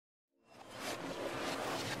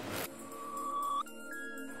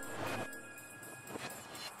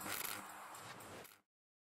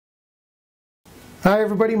Hi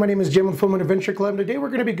everybody, my name is Jim with Full Moon Adventure Club. Today we're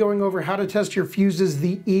going to be going over how to test your fuses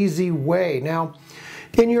the easy way. Now,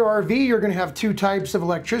 in your RV, you're going to have two types of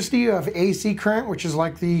electricity. You have AC current, which is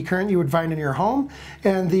like the current you would find in your home,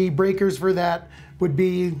 and the breakers for that would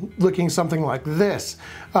be looking something like this.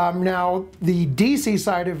 Now, the DC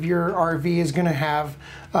side of your RV is going to have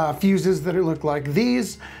fuses that look like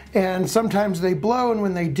these, and sometimes they blow, and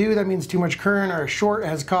when they do, that means too much current or a short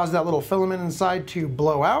has caused that little filament inside to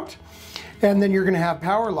blow out. And then you're going to have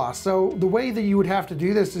power loss. So the way that you would have to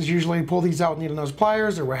do this is usually pull these out with needle nose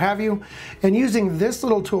pliers or what have you. And using this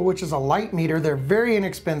little tool, which is a light meter, they're very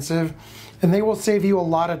inexpensive and they will save you a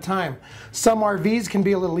lot of time. Some RVs can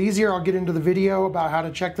be a little easier. I'll get into the video about how to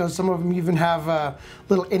check those. Some of them even have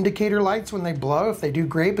little indicator lights when they blow. If they do,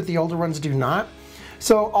 great, but the older ones do not.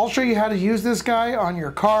 So I'll show you how to use this guy on your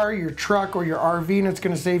car, your truck, or your RV, and it's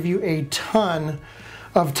going to save you a ton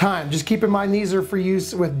of time. Just keep in mind these are for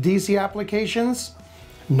use with DC applications,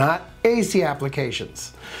 not AC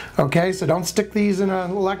applications. Okay, so don't stick these in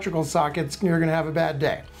an electrical socket, you're gonna have a bad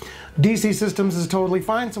day. DC systems is totally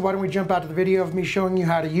fine, so why don't we jump out to the video of me showing you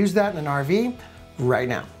how to use that in an RV right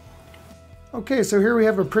now. Okay, so here we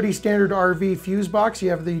have a pretty standard RV fuse box. You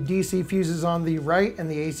have the DC fuses on the right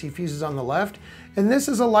and the AC fuses on the left. And this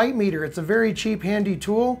is a light meter. It's a very cheap, handy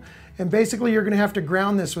tool. And basically you're gonna have to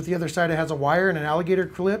ground this with the other side. It has a wire and an alligator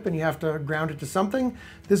clip and you have to ground it to something.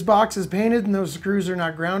 This box is painted and those screws are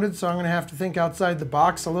not grounded, so I'm gonna have to think outside the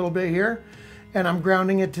box a little bit here. And I'm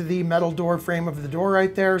grounding it to the metal door frame of the door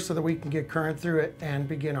right there so that we can get current through it and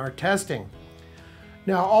begin our testing.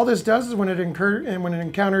 Now all this does is when it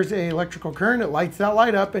encounters a electrical current, it lights that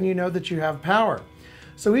light up and you know that you have power.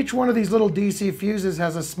 So each one of these little DC fuses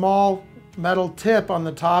has a small metal tip on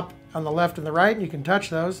the top, on the left and the right, and you can touch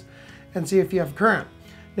those and see if you have current.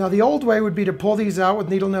 Now the old way would be to pull these out with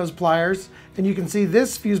needle nose pliers, and you can see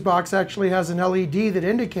this fuse box actually has an LED that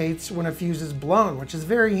indicates when a fuse is blown, which is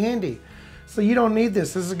very handy. So you don't need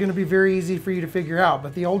this. This is going to be very easy for you to figure out,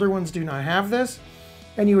 but the older ones do not have this,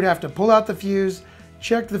 and you would have to pull out the fuse,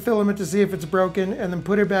 check the filament to see if it's broken, and then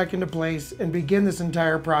put it back into place and begin this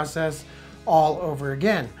entire process all over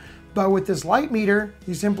again. But with this light meter,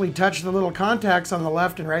 you simply touch the little contacts on the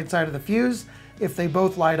left and right side of the fuse. If they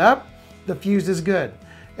both light up, the fuse is good.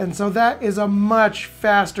 And so that is a much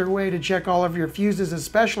faster way to check all of your fuses,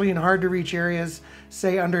 especially in hard to reach areas,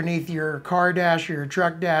 say underneath your car dash or your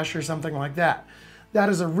truck dash or something like that. That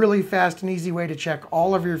is a really fast and easy way to check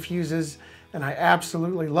all of your fuses, and I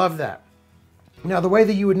absolutely love that. Now the way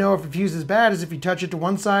that you would know if a fuse is bad is if you touch it to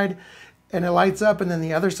one side and it lights up and then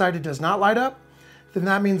the other side it does not light up, then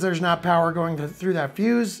that means there's not power going through that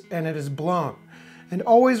fuse and it is blown. And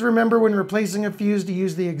always remember when replacing a fuse to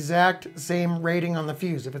use the exact same rating on the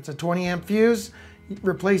fuse. If it's a 20 amp fuse,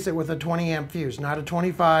 replace it with a 20 amp fuse, not a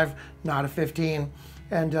 25, not a 15.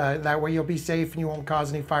 And that way you'll be safe and you won't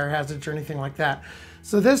cause any fire hazards or anything like that.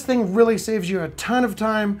 So this thing really saves you a ton of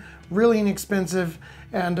time, really inexpensive,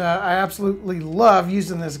 and I absolutely love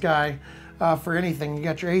using this guy for anything. You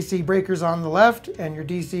got your AC breakers on the left and your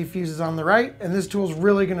DC fuses on the right, and this tool is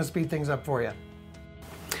really gonna speed things up for you.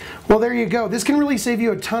 Well, there you go. This can really save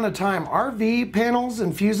you a ton of time. RV panels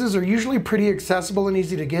and fuses are usually pretty accessible and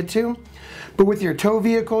easy to get to, but with your tow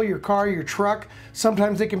vehicle, your car, your truck,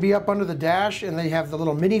 sometimes they can be up under the dash and they have the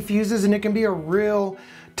little mini fuses, and it can be a real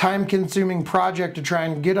time-consuming project to try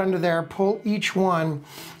and get under there, pull each one,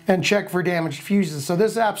 and check for damaged fuses. So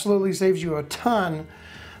this absolutely saves you a ton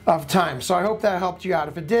of time. So I hope that helped you out.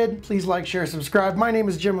 If it did, please like, share, subscribe. My name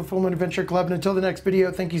is Jim with Full Moon Adventure Club, and until the next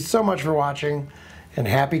video, thank you so much for watching, and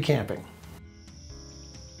happy camping.